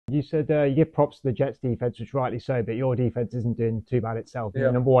You said you give props to the Jets defense, which rightly so, but your defense isn't doing too bad itself. You're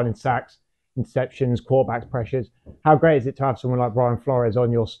Yeah. number one in sacks, interceptions, quarterbacks pressures. How great is it to have someone like Brian Flores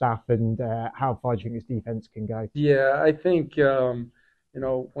on your staff, and how far do you think this defense can go? Yeah, I think when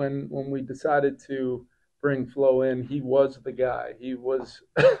we decided to bring Flo in, he was the guy. He was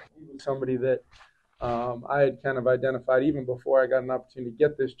he was somebody that I had kind of identified even before I got an opportunity to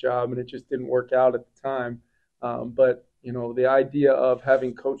get this job, and it just didn't work out at the time. But the idea of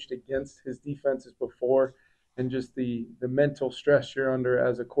having coached against his defenses before, and just the mental stress you're under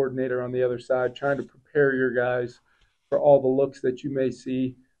as a coordinator on the other side, trying to prepare your guys for all the looks that you may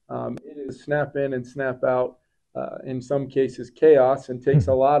see. It is snap in and snap out. In some cases, chaos, and takes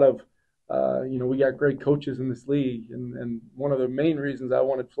a lot of. We got great coaches in this league, and one of the main reasons I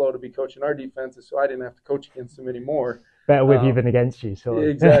wanted Flo to be coaching our defense is so I didn't have to coach against him anymore. Better with you than against you, so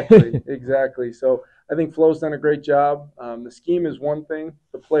Exactly. So I think Flo's done a great job. The scheme is one thing;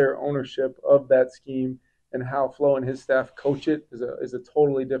 the player ownership of that scheme and how Flo and his staff coach it is a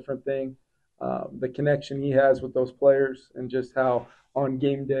totally different thing. The connection he has with those players, and just how on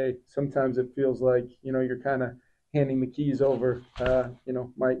game day sometimes it feels like you're kind of handing the keys over.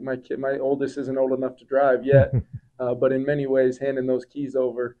 My oldest isn't old enough to drive yet, but in many ways handing those keys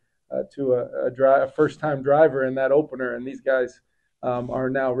over to a first-time driver in that opener, and these guys are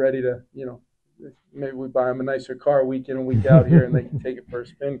now ready to, maybe we buy them a nicer car week in and week out here, and they can take it for a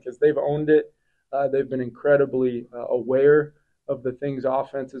spin because they've owned it. They've been incredibly aware of the things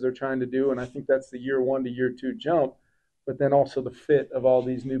offenses are trying to do, and I think that's the year one to year two jump. But then also the fit of all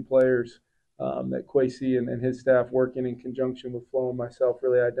these new players that Kwesi and his staff, working in conjunction with Flo and myself,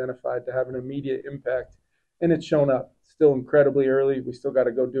 really identified to have an immediate impact. And it's shown up. Still incredibly early. We still got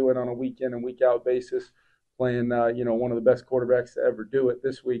to go do it on a week in and week out basis, playing one of the best quarterbacks to ever do it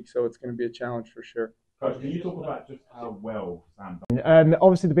this week. So it's going to be a challenge for sure. Coach, can you talk about just how well Sam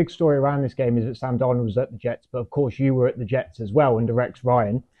Obviously, the big story around this game is that Sam Darnold was at the Jets, but of course you were at the Jets as well under Rex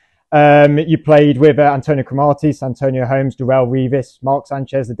Ryan. You played with Antonio Cromartie, Santonio Holmes, Darrell Revis, Mark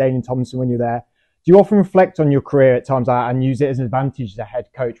Sanchez, the Daniel Thompson when you're there. Do you often reflect on your career at times and use it as an advantage as a head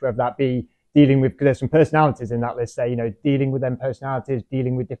coach, whether that be dealing with, because there's some personalities in that list, dealing with them personalities,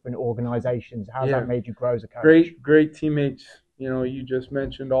 dealing with different organizations? How's that made you grow as a coach? Great teammates. You just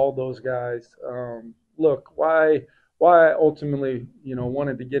mentioned all those guys. Look, why I ultimately,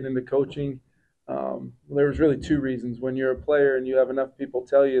 wanted to get into coaching. There was really two reasons. When you're a player and you have enough people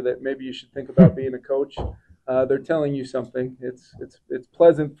tell you that maybe you should think about being a coach, they're telling you something. It's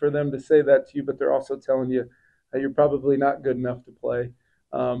pleasant for them to say that to you, but they're also telling you that you're probably not good enough to play.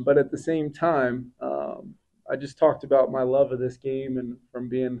 But at the same time, I just talked about my love of this game, and from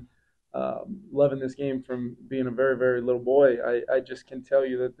being loving this game from being a very, very little boy. I just can tell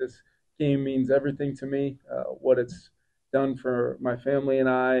you that this game means everything to me, what it's done for my family and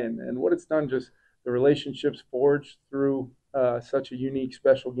I, and what it's done, just the relationships forged through such a unique,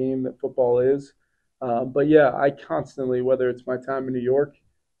 special game that football is. But yeah, I constantly, whether it's my time in New York,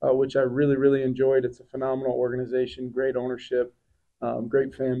 which I really, really enjoyed. It's a phenomenal organization, great ownership,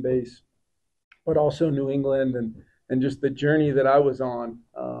 great fan base, but also New England and just the journey that I was on.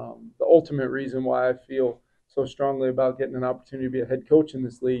 The ultimate reason why I feel so strongly about getting an opportunity to be a head coach in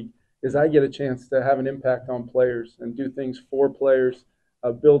this league is I get a chance to have an impact on players and do things for players,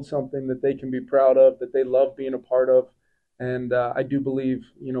 build something that they can be proud of, that they love being a part of. And I do believe,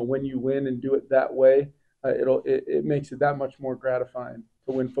 when you win and do it that way, it makes it that much more gratifying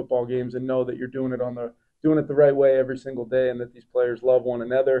to win football games and know that you're doing it the right way every single day, and that these players love one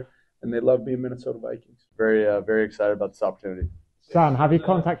another and they love being Minnesota Vikings. Very excited about this opportunity. Sam, have you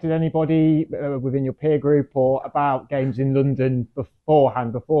contacted anybody within your peer group or about games in London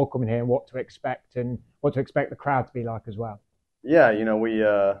beforehand, before coming here, and what to expect and what to expect the crowd to be like as well? Yeah, we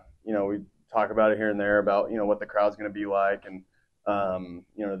talk about it here and there about what the crowd's going to be like, and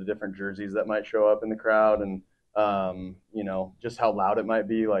the different jerseys that might show up in the crowd, and just how loud it might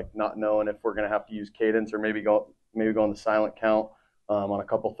be, like not knowing if we're going to have to use cadence or maybe go on the silent count on a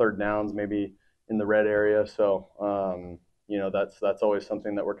couple third downs, maybe in the red area. So that's always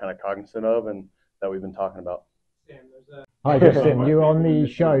something that we're kind of cognizant of and that we've been talking about. Hi Justin, you were on the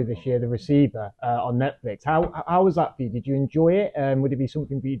show this year, The Receiver, on Netflix. How was that for you? Did you enjoy it? Would it be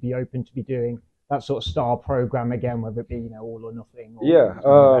something you'd be open to be doing, that sort of star program again, whether it be All or Nothing?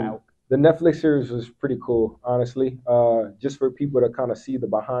 The Netflix series was pretty cool, honestly. Just for people to kind of see the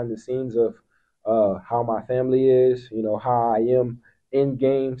behind the scenes of how my family is, how I am in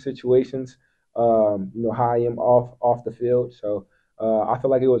game situations, how I am off the field. So I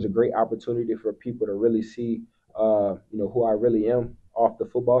feel like it was a great opportunity for people to really see, who I really am off the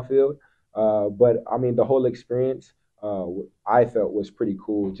football field. But I mean, the whole experience I felt was pretty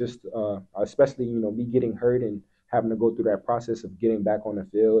cool. Just especially me getting hurt and having to go through that process of getting back on the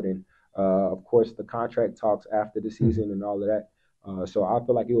field, and of course the contract talks after the season and all of that. So I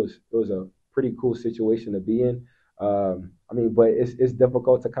feel like it was a pretty cool situation to be in. I mean, but it's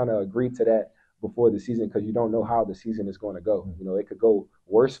difficult to kind of agree to that before the season because you don't know how the season is going to go. It could go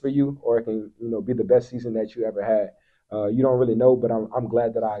worse for you, or it can be the best season that you ever had. You don't really know, but I'm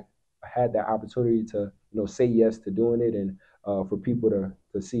glad that I had that opportunity to say yes to doing it, and for people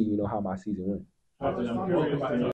to see how my season went. I'm curious